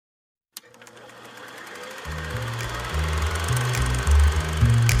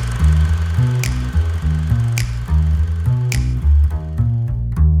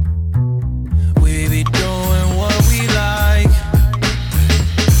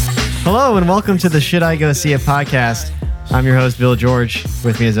Hello and welcome to the Should I Go See It podcast. I'm your host, Bill George.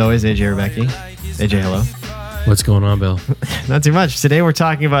 With me as always, AJ Rebecki. AJ, hello. What's going on, Bill? Not too much. Today we're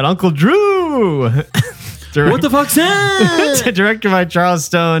talking about Uncle Drew. What the fuck's that? Directed by Charles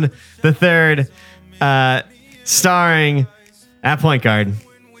Stone III, starring at point guard,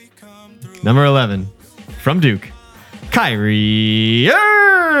 number 11, from Duke, Kyrie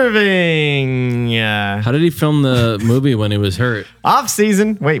Irving. How did he film the movie when he was hurt? Off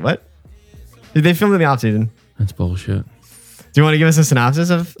season. Wait, what? Did they film it in the off season? That's bullshit. Do you want to give us a synopsis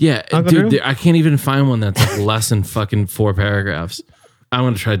of Uncle Drew? Dude, I can't even find one that's like less than fucking 4 paragraphs. I'm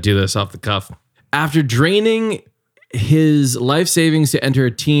going to try to do this off the cuff. After draining his life savings to enter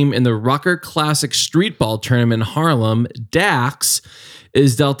a team in the Rucker Classic Streetball Tournament in Harlem, Dax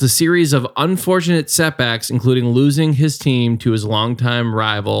is dealt a series of unfortunate setbacks, including losing his team to his longtime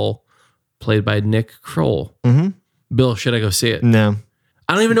rival, played by Nick Kroll. Mm-hmm. Bill, should I go see it? No.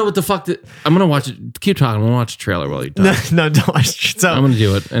 I don't even know what the fuck. I'm going to watch it. Keep talking. I'm going to watch the trailer while you talk. No, don't watch. So I'm going to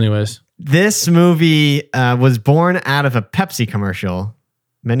do it anyways. this movie was born out of a Pepsi commercial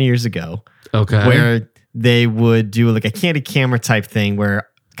many years ago. Okay. Where they would do like a candid camera type thing where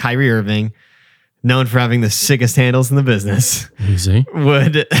Kyrie Irving, known for having the sickest handles in the business, Easy.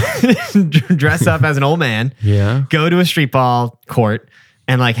 would dress up as an old man, Yeah. go to a street ball court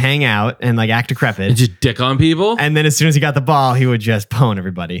and like hang out and like act decrepit. And just dick on people? And then as soon as he got the ball, he would just pwn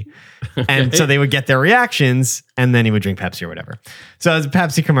everybody. And so they would get their reactions and then he would drink Pepsi or whatever. So it was a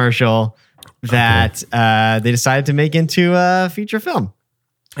Pepsi commercial that they decided to make into a feature film.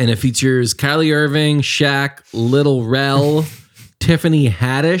 And it features Kylie Irving, Shaq, Little Rel, Tiffany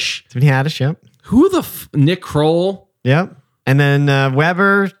Haddish. Tiffany Haddish, yep. Who the Nick Kroll? Yep. And then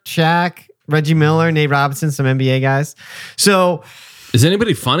Weber, Shaq, Reggie Miller, Nate Robinson, some NBA guys. So Is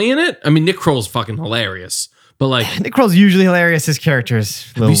anybody funny in it? I mean, Nick Kroll's fucking hilarious. But like, Nick Kroll's usually hilarious. His character's a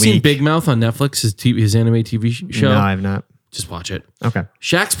have little you seen weak. Big Mouth on Netflix, his anime TV show? No, I have not. Just watch it. Okay.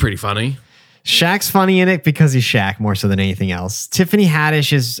 Shaq's pretty funny. Shaq's funny in it because he's Shaq more so than anything else. Tiffany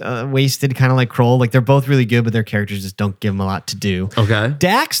Haddish is wasted, kind of like Kroll. Like they're both really good, but their characters just don't give them a lot to do. Okay.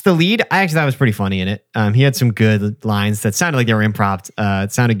 Dax, the lead, I actually thought was pretty funny in it. He had some good lines that sounded like they were improv.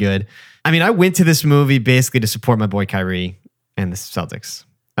 It sounded good. I mean, I went to this movie basically to support my boy Kyrie and the Celtics.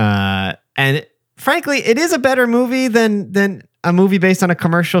 And frankly, it is a better movie than a movie based on a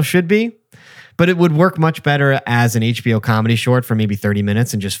commercial should be. But it would work much better as an HBO comedy short for maybe 30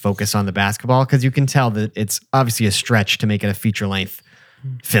 minutes and just focus on the basketball because you can tell that it's obviously a stretch to make it a feature-length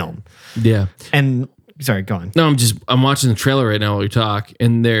film. Yeah. And sorry, go on. No, I'm watching the trailer right now while we talk,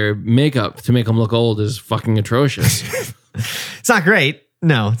 and their makeup to make them look old is fucking atrocious. It's not great.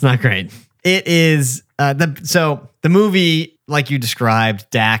 No, it's not great. It is the movie, like you described,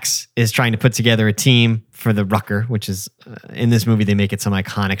 Dax is trying to put together a team for the Rucker, which is in this movie they make it some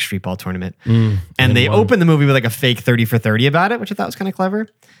iconic streetball tournament, and they open the movie with like a fake 30 for 30 about it, which I thought was kind of clever.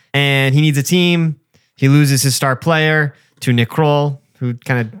 And he needs a team. He loses his star player to Nick Kroll, who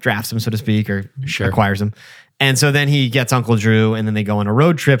kind of drafts him, so to speak, or acquires him. And so then he gets Uncle Drew, and then they go on a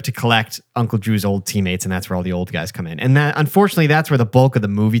road trip to collect Uncle Drew's old teammates, and that's where all the old guys come in. And that, unfortunately, that's where the bulk of the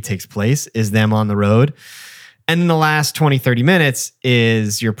movie takes place, is them on the road. And then the last 20, 30 minutes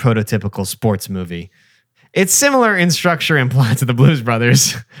is your prototypical sports movie. It's similar in structure and plot to the Blues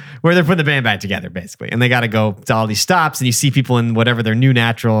Brothers, where they're putting the band back together, basically. And they got to go to all these stops, and you see people in whatever their new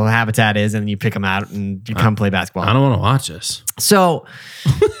natural habitat is, and then you pick them out, and you come play basketball. I don't want to watch this. So...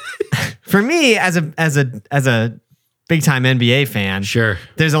 For me, as a big time NBA fan, Sure.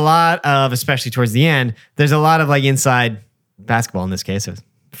 there's a lot of, especially towards the end, there's a lot of like inside basketball in this case. It was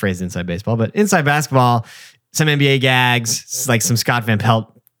phrased inside baseball, but inside basketball, some NBA gags, like some Scott Van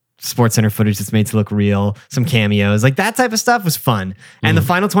Pelt Sports Center footage that's made to look real, some cameos, like that type of stuff was fun. And the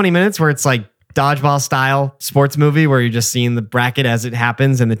final 20 minutes where it's like dodgeball style sports movie where you're just seeing the bracket as it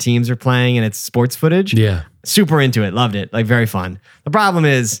happens and the teams are playing and it's sports footage. Yeah. Super into it. Loved it. Like very fun. The problem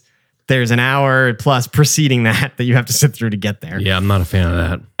is there's an hour plus preceding that you have to sit through to get there. Yeah, I'm not a fan of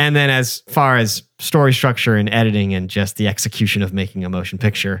that. And then as far as story structure and editing and just the execution of making a motion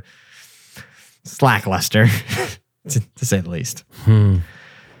picture, it's lackluster to say the least.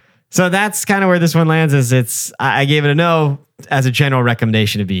 So that's kind of where this one lands. Is I gave it a no. As a general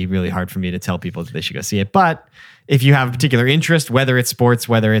recommendation, it'd be really hard for me to tell people that they should go see it. But if you have a particular interest, whether it's sports,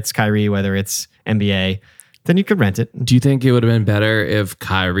 whether it's Kyrie, whether it's NBA, then you could rent it. Do you think it would have been better if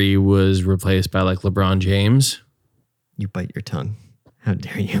Kyrie was replaced by like LeBron James? You bite your tongue. How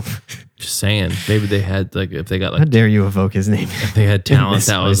dare you? Just saying. Maybe they had like, if they got How like, dare you evoke his name? if they had talent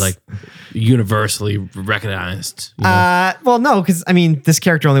that was like universally recognized. You know? Well, no, because I mean, this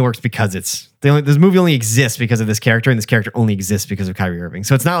character only works because this movie only exists because of this character, and this character only exists because of Kyrie Irving.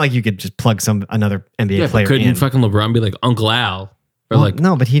 So it's not like you could just plug another NBA player couldn't in. fucking LeBron be like Uncle Al or Well,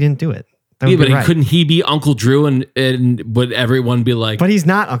 no, but he didn't do it. That yeah, would be but right. couldn't he be Uncle Drew and would everyone be like? But he's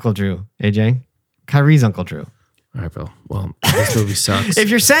not Uncle Drew, AJ. Kyrie's Uncle Drew. All right, Bill. Well, this movie sucks. If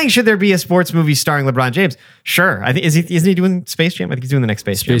you're saying should there be a sports movie starring LeBron James, sure. I think isn't he doing Space Jam? I think he's doing the next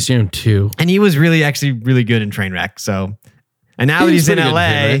Space Jam. Space Jam 2. And he was actually really good in Trainwreck. So, and now that He's he's in pretty good in LA,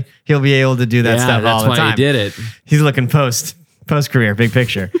 Trainwreck. he'll be able to do that Yeah, stuff all that's the why time. he did it. He's looking post career, big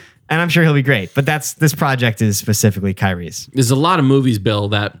picture, and I'm sure he'll be great. But this project is specifically Kyrie's. There's a lot of movies, Bill,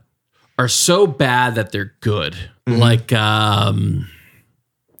 that are so bad that they're good, like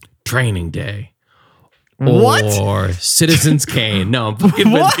Training Day. What? Or Citizens Kane. No, I'm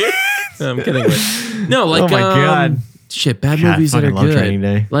fucking What? with you. No, I'm kidding with you. No, like Oh my God. shit, bad God, movies that fucking are love good. Training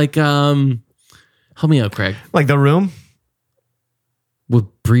Day. Like help me out, Craig. Like The Room? With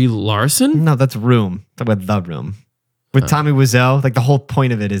Brie Larson? No, that's Room. Talk about The Room with Tommy Wiseau. Like the whole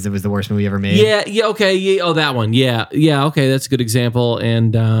point of it is it was the worst movie ever made. Yeah, okay. Yeah, oh, that one. Yeah, okay, that's a good example.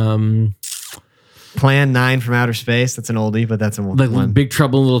 And Plan 9 from Outer Space. That's an oldie, but that's a like one. Big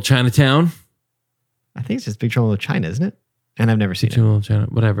Trouble in Little Chinatown. I think it's just Big Trouble in Little China, isn't it? And I've never seen Big Trouble in Little China.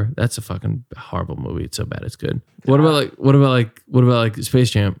 Whatever. That's a fucking horrible movie. It's so bad it's good. What about Space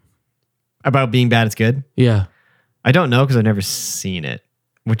Jam? it. About being bad, it's good. Yeah. I don't know because I've never seen it,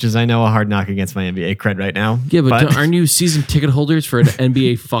 which is, I know, a hard knock against my NBA cred right now. Yeah, but aren't you season ticket holders for an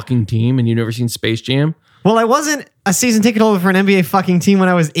NBA fucking team and you've never seen Space Jam? Well, I wasn't a season ticket holder for an NBA fucking team when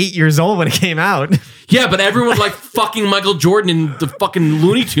I was 8 years old when it came out. Yeah, but everyone liked fucking Michael Jordan in the fucking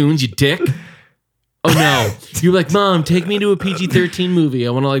Looney Tunes, you dick. Oh no. You're like, Mom, take me to a PG-13 movie.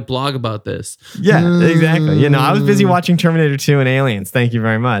 I want to like blog about this. Yeah, exactly. You know, I was busy watching Terminator 2 and Aliens. Thank you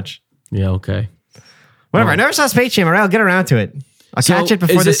very much. Yeah, okay. Whatever. I never saw Space Jam. All right, I'll get around to it. I'll catch it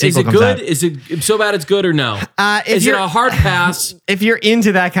before the sequel comes out. Is it so bad it's good or no? Is it a hard pass? If you're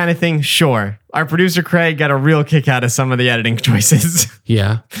into that kind of thing, sure. Our producer Craig got a real kick out of some of the editing choices.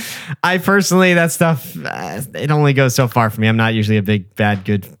 Yeah. I personally, that stuff, it only goes so far for me. I'm not usually a big, bad,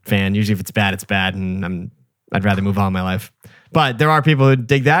 good fan. Usually if it's bad, it's bad. And I'd rather move on in my life. But there are people who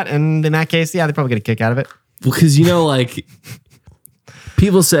dig that. And in that case, yeah, they probably get a kick out of it. Well, because, you know, like,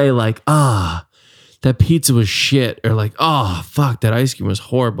 people say, like, that pizza was shit, or like, oh, fuck, that ice cream was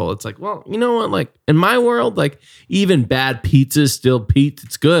horrible. It's like, well, you know what? Like, in my world, like, even bad pizza is still pizza.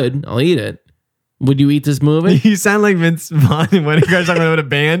 It's good. I'll eat it. Would you eat this movie? You sound like Vince Vaughn when you guys talking about a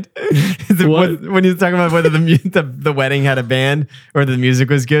band. What? When you're talking about whether the wedding had a band or the music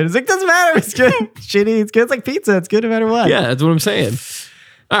was good. It's like, doesn't matter. It's good. Shitty. It's good. It's like pizza. It's good no matter what. Yeah, that's what I'm saying.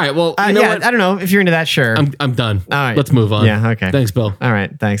 All right, well, you know yeah, what? I don't know. If you're into that, sure. I'm done. All right. Let's move on. Yeah, okay. Thanks, Bill. All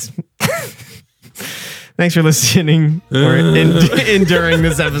right. Thanks. Thanks for listening or enduring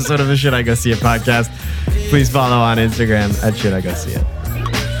this episode of the Should I Go See It podcast. Please follow on Instagram at Should I Go See It.